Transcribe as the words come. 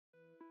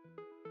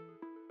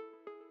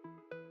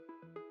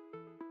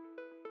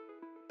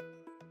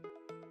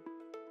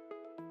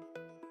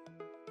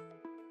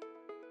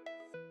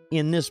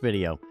In this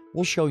video,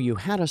 we'll show you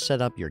how to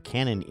set up your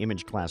Canon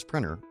imageCLASS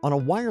printer on a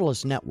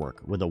wireless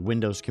network with a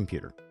Windows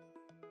computer.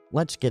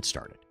 Let's get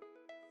started.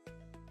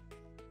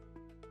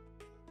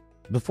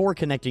 Before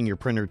connecting your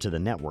printer to the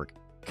network,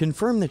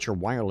 confirm that your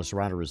wireless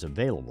router is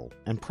available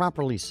and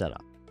properly set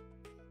up.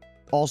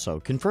 Also,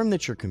 confirm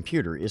that your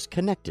computer is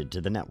connected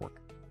to the network.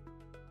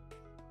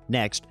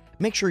 Next,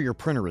 make sure your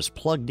printer is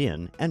plugged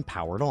in and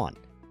powered on.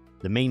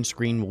 The main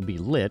screen will be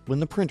lit when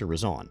the printer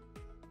is on.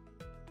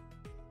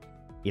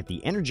 If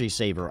the energy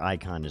saver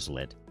icon is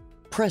lit,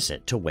 press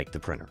it to wake the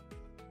printer.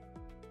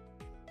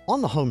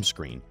 On the home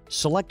screen,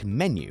 select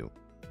Menu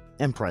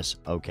and press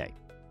OK.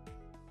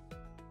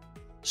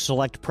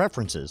 Select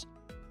Preferences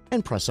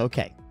and press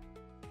OK.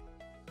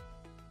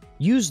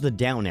 Use the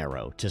down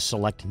arrow to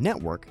select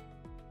Network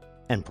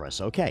and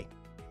press OK.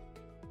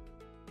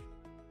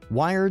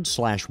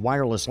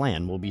 Wired/wireless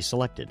LAN will be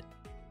selected.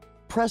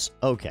 Press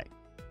OK.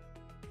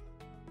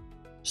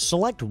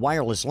 Select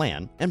Wireless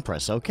LAN and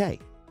press OK.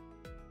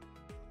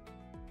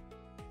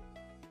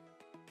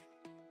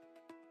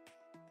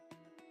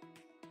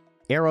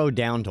 Arrow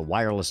down to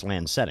Wireless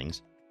LAN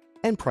Settings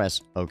and press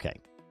OK.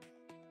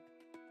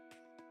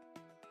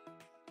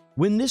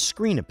 When this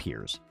screen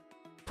appears,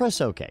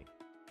 press OK.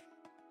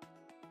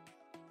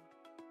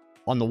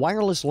 On the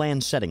Wireless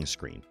LAN Settings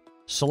screen,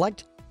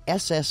 select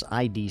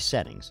SSID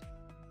Settings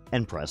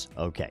and press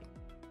OK.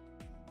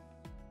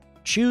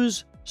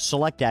 Choose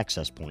Select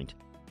Access Point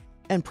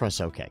and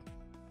press OK.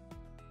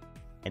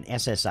 An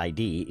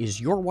SSID is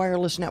your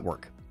wireless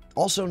network,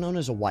 also known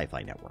as a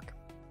Wi-Fi network.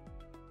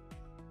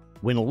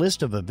 When a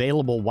list of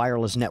available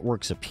wireless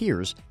networks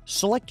appears,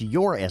 select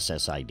your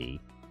SSID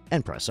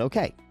and press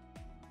OK.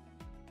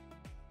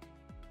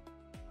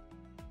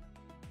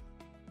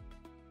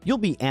 You'll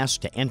be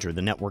asked to enter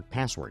the network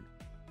password.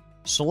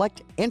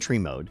 Select Entry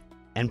Mode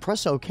and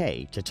press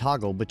OK to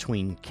toggle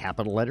between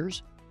capital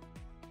letters,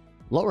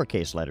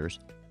 lowercase letters,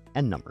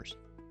 and numbers.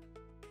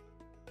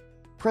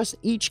 Press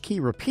each key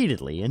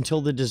repeatedly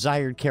until the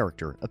desired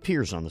character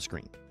appears on the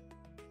screen.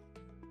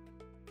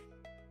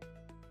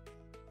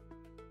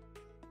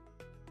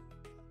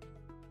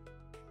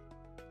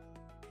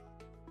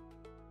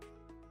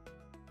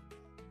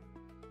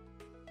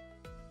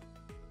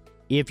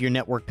 If your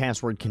network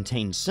password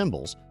contains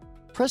symbols,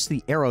 press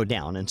the arrow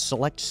down and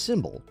select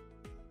Symbol,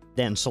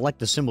 then select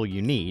the symbol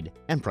you need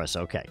and press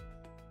OK.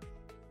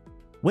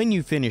 When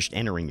you've finished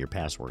entering your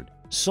password,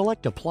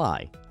 select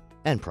Apply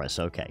and press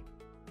OK.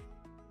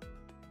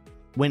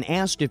 When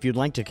asked if you'd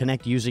like to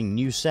connect using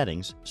new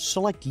settings,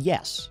 select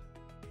Yes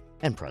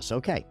and press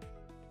OK.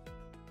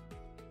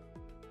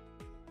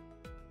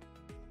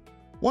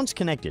 Once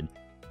connected,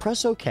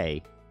 press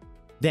OK,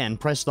 then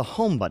press the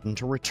Home button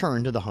to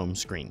return to the home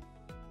screen.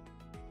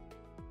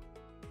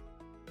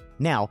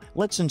 Now,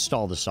 let's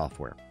install the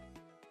software.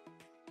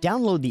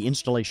 Download the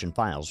installation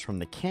files from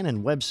the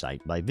Canon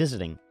website by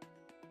visiting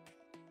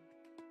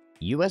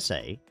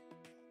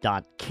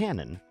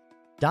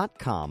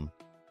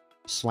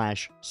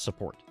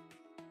usa.canon.com/support.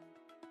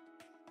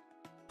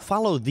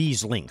 Follow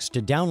these links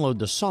to download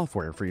the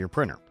software for your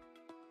printer.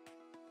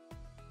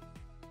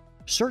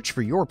 Search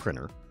for your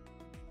printer,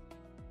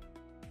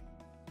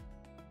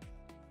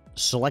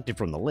 select it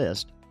from the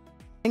list,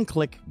 and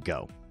click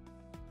Go.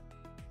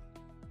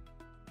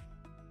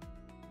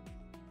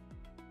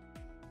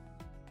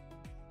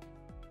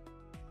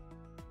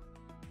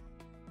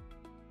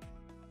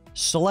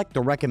 Select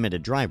the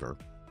recommended driver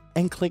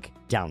and click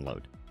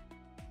Download.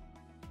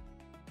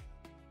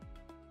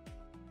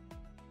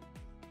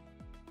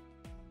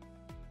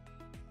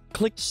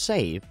 Click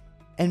Save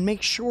and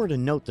make sure to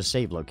note the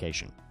save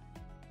location.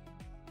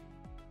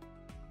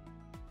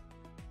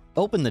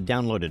 Open the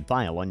downloaded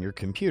file on your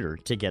computer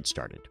to get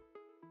started.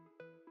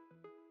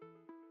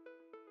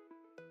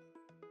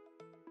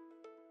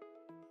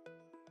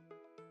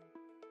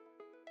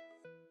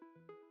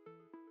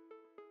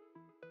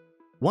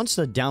 Once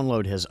the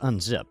download has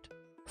unzipped,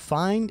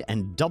 find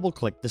and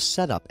double-click the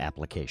Setup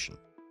application.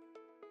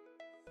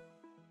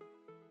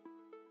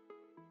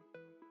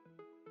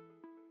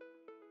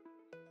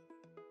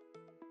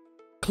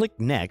 Click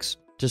Next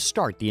to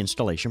start the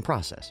installation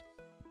process.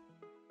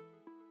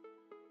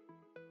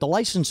 The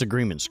license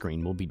agreement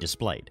screen will be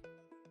displayed.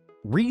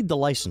 Read the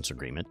license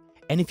agreement,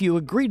 and if you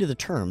agree to the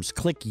terms,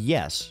 click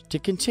Yes to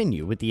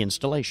continue with the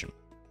installation.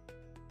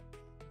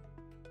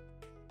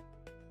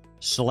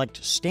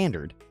 Select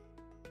Standard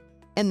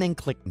and then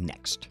click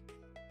Next.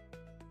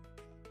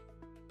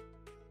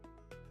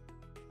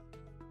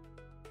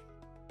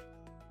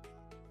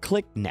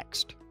 Click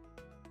Next.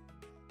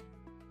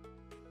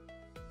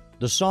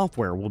 The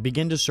software will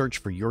begin to search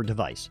for your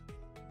device.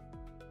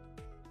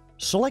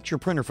 Select your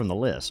printer from the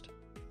list,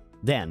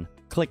 then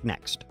click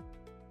Next.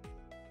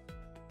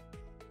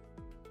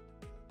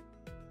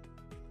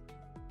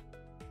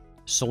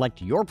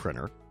 Select your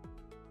printer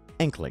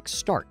and click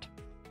Start.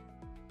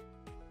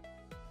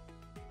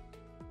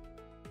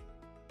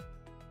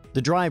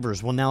 The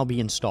drivers will now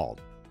be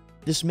installed.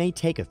 This may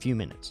take a few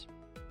minutes.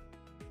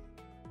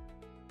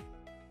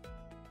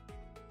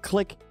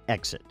 Click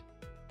Exit.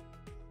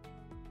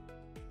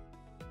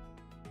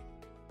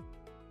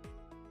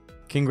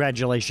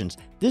 Congratulations!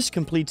 This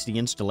completes the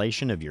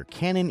installation of your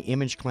Canon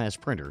imageCLASS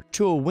printer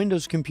to a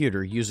Windows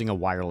computer using a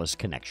wireless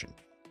connection.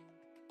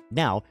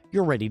 Now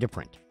you're ready to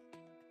print.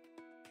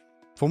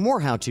 For more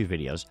how-to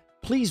videos,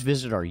 please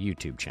visit our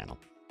YouTube channel.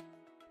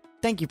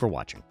 Thank you for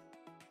watching.